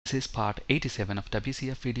This is part 87 of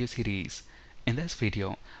WCF video series. In this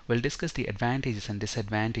video, we'll discuss the advantages and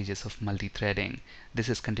disadvantages of multi-threading. This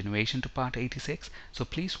is continuation to part 86, so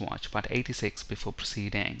please watch part 86 before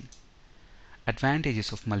proceeding.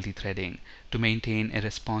 Advantages of multi-threading: to maintain a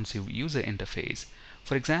responsive user interface.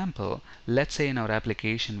 For example, let's say in our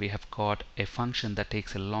application we have got a function that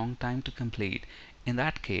takes a long time to complete. In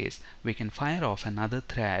that case, we can fire off another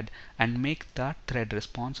thread and make that thread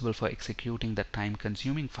responsible for executing the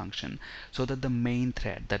time-consuming function so that the main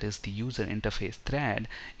thread, that is the user interface thread,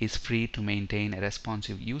 is free to maintain a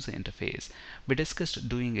responsive user interface. We discussed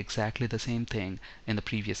doing exactly the same thing in the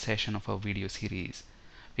previous session of our video series.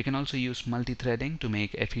 We can also use multi-threading to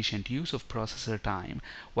make efficient use of processor time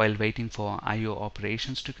while waiting for I/O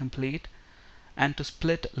operations to complete, and to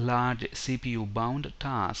split large CPU-bound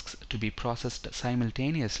tasks to be processed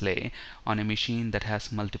simultaneously on a machine that has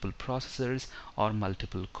multiple processors or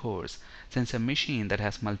multiple cores. Since a machine that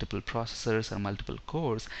has multiple processors or multiple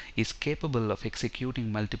cores is capable of executing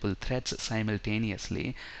multiple threads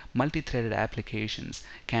simultaneously, multi-threaded applications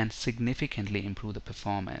can significantly improve the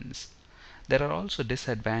performance. There are also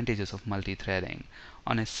disadvantages of multi-threading.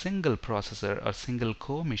 On a single processor or single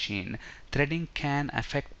core machine, threading can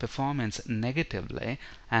affect performance negatively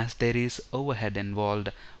as there is overhead involved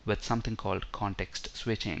with something called context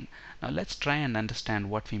switching. Now let's try and understand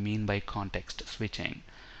what we mean by context switching.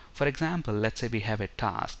 For example, let's say we have a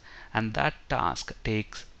task and that task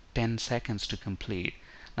takes 10 seconds to complete.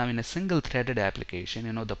 Now in a single threaded application,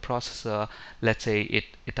 the processor, let's say it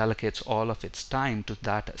allocates all of its time to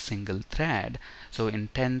that single thread. So in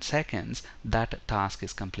 10 seconds, that task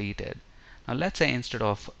is completed. Now let's say instead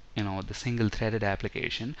of the single threaded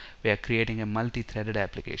application, we are creating a multi-threaded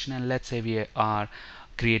application, and let's say we are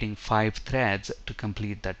creating 5 threads to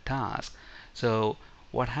complete that task. So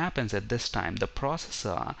what happens at this time? The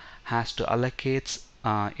processor has to allocate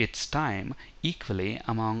its time equally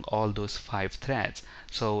among all those 5 threads.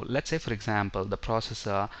 So let's say, for example, the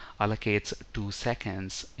processor allocates 2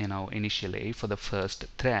 seconds initially for the first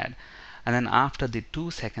thread, and then after the 2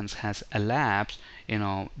 seconds has elapsed,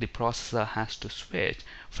 the processor has to switch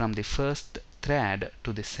from the first thread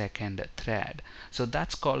to the second thread. So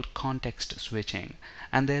that's called context switching,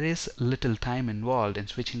 and there is little time involved in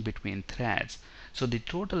switching between threads. So the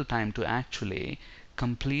total time to actually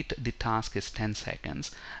complete the task is 10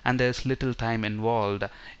 seconds, and there's little time involved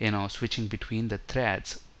switching between the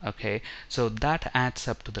threads. Okay, so that adds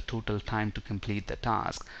up to the total time to complete the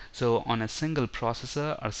task. So on a single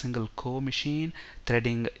processor or single core machine,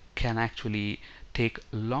 threading can actually take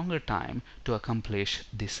longer time to accomplish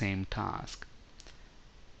the same task.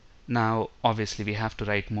 Now obviously we have to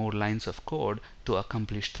write more lines of code to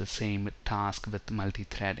accomplish the same task with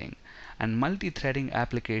multi-threading. And multi-threading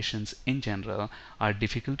applications in general are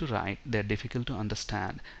difficult to write, they're difficult to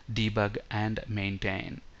understand, debug and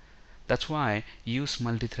maintain. That's why use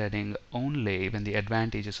multi-threading only when the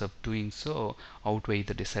advantages of doing so outweigh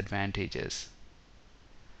the disadvantages.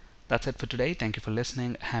 That's it for today. Thank you for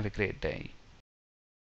listening. Have a great day.